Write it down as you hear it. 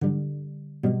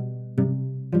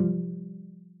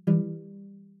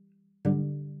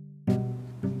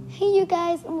you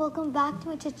guys, and welcome back to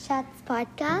my Chit Chats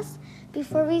podcast.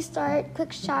 Before we start,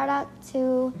 quick shout out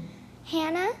to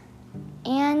Hannah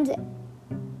and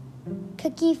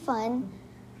Cookie Fun.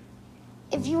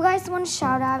 If you guys want to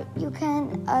shout out, you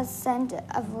can send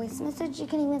a voice message. You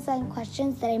can even send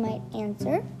questions that I might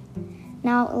answer.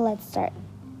 Now let's start.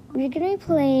 We're going to be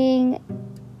playing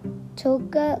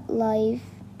Toca Life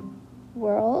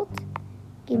World.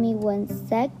 Give me 1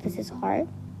 sec. This is hard.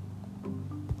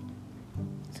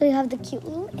 So you have the cute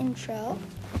little intro.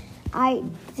 I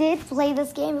did play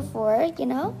this game before,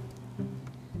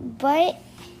 but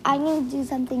I'm going to do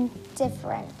something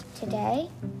different today.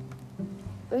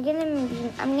 I'm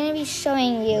going to be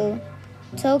showing you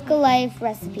Toca Life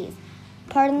recipes.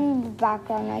 Pardon the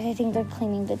background noise. I think they're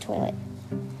cleaning the toilet.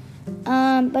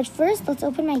 But first, let's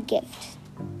open my gift.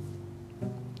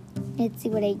 Let's see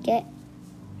what I get.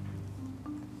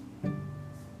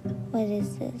 What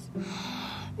is this?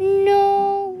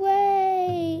 No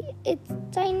way! It's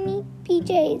tiny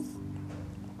PJs.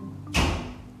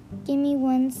 Give me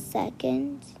 1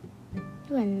 second.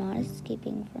 You are not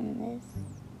escaping from this.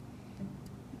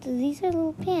 These are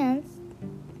little pants.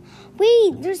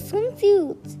 Wait, there's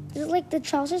swimsuits. There's like the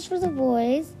trousers for the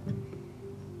boys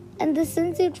and the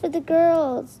swimsuit for the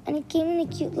girls. And it came in a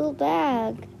cute little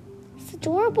bag. It's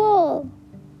adorable.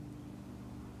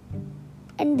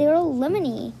 And they're all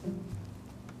lemony.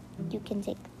 You can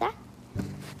take that.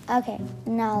 Okay,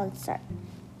 now let's start.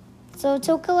 So,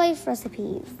 Toca Life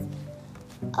recipes.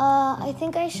 I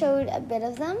think I showed a bit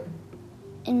of them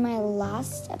in my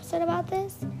last episode about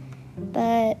this.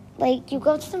 But, you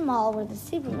go to the mall where the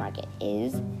supermarket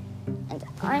is, and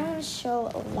I'm going to show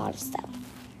a lot of stuff.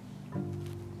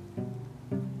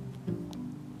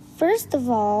 First of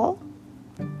all,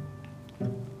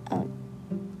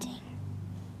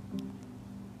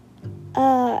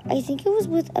 I think it was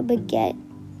with a baguette.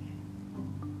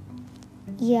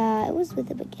 Yeah, it was with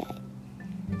a baguette.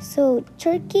 So,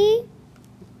 turkey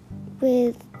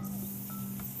with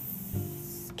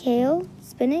kale,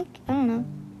 spinach, I don't know.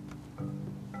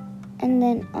 And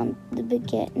then on the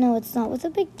baguette. No, it's not with a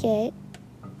baguette.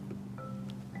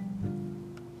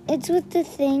 It's with the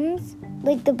things,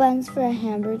 like the buns for a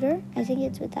hamburger. I think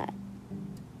it's with that.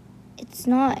 It's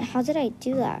not. How did I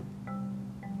do that?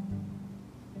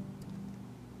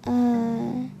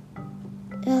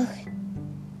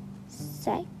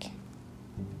 Sec.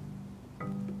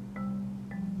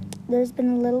 There's been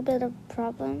a little bit of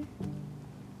problem.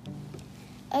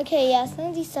 Okay, yeah, some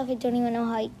of these stuff I don't even know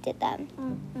how I did them.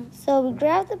 So we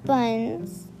grab the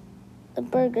buns, the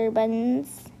burger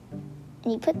buns,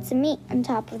 and you put some meat on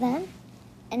top of them,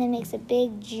 and it makes a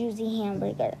big, juicy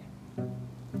hamburger.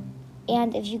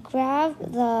 And if you grab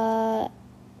the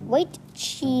white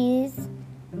cheese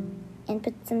and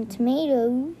put some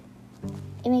tomatoes,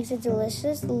 it makes a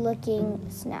delicious-looking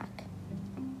snack.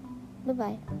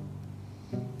 Bye-bye.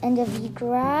 And if you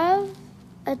grab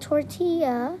a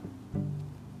tortilla,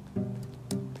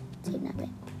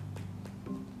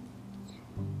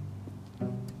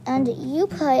 and you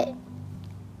put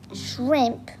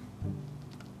shrimp.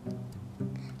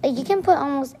 You can put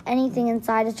almost anything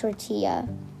inside a tortilla,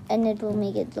 and it will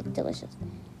make it look delicious.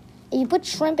 If you put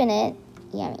shrimp in it,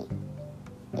 yummy.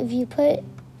 If you put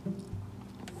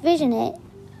fish in it,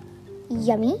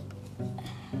 yummy.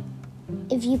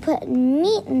 If you put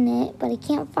meat in it, but I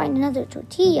can't find another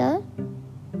tortilla,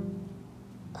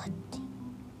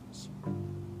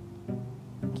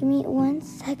 give me 1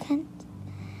 second.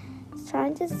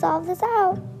 Trying to solve this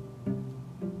out.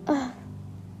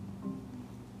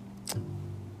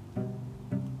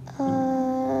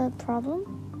 Problem?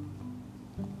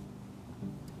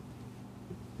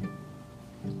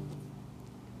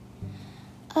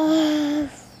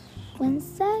 1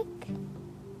 sec.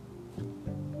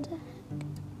 What the heck?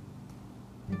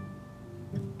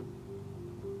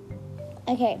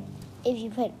 Okay, if you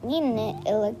put meat in it,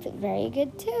 it looks very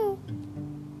good too.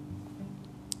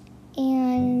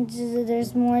 And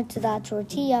there's more to that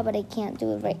tortilla, but I can't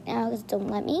do it right now because it don't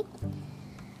let me.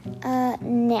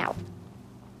 Now.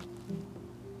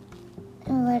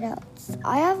 What else?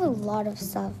 I have a lot of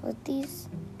stuff with these,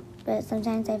 but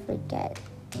sometimes I forget.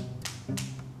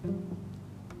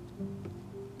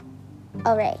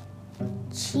 Alright.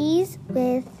 Cheese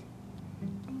with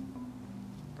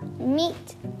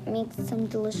meat makes some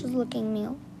delicious looking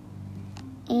meal.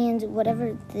 And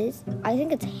whatever this, I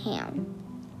think it's ham.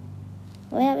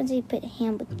 What happens if you put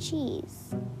ham with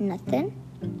cheese? Nothing.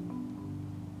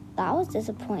 That was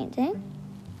disappointing.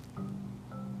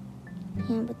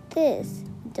 Ham with this.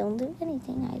 Don't do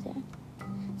anything either.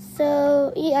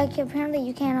 So, yeah, apparently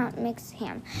you cannot mix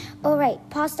ham. Alright,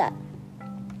 pasta.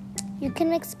 You can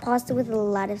mix pasta with a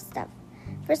lot of stuff.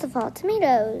 First of all,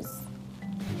 tomatoes.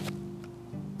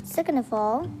 Second of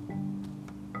all,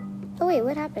 oh wait,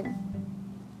 what happened?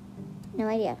 No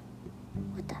idea.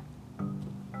 What the?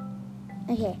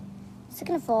 Okay.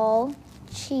 Second of all,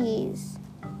 cheese.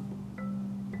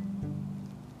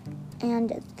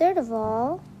 And third of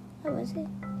all, what was it?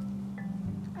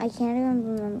 I can't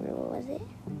even remember. What was it?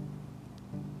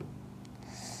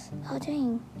 Oh,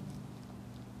 dang.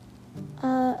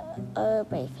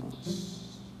 But I finished.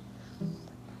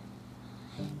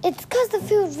 It's because the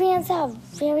food runs out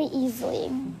very easily.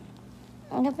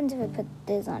 What happens if I put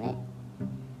this on it?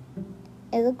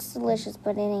 It looks delicious,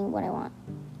 but it ain't what I want.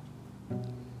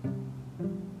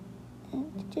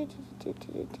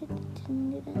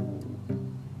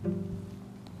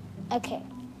 Okay.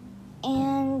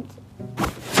 And what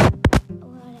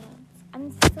else?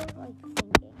 I'm still thinking.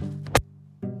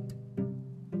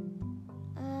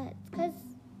 It's because,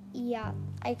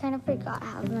 I kind of forgot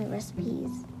half my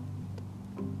recipes.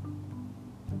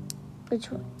 Which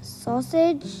one?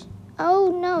 Sausage?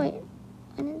 Oh, no, I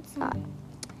didn't stop.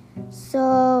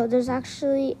 So, there's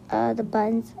actually the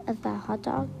buns of the hot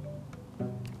dog.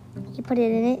 You put it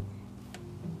in it.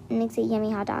 It makes a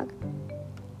yummy hot dog.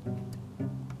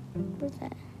 What's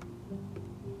that?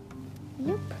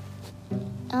 Yep.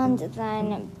 And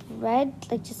then bread,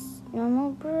 like just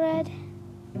normal bread.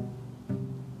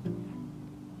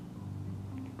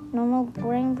 Normal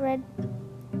boring bread.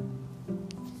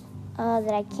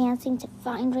 That I can't seem to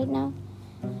find right now.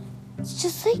 It's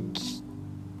just like,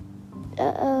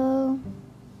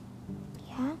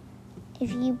 yeah.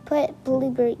 If you put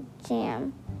blueberry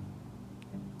jam,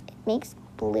 it makes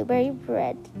blueberry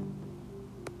bread.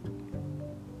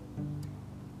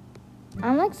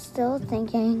 I'm like still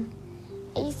thinking.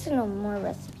 I used to know more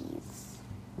recipes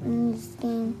in this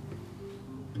game.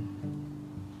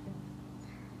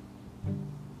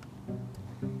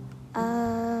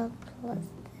 Plus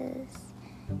this.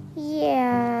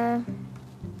 Yeah.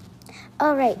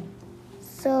 Alright.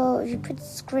 So if you put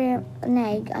an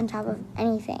egg on top of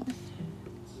anything,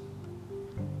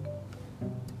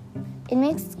 it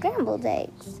makes scrambled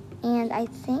eggs. And I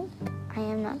think, I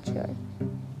am not sure,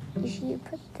 if you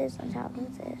put this on top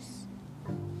of this.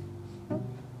 Nope.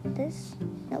 This?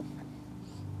 Nope.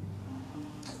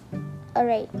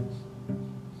 Alright.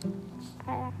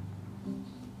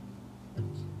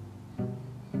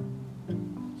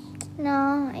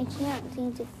 No, I can't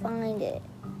seem to find it.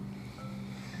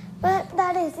 But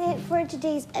that is it for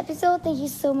today's episode. Thank you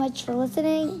so much for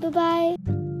listening.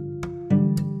 Bye-bye.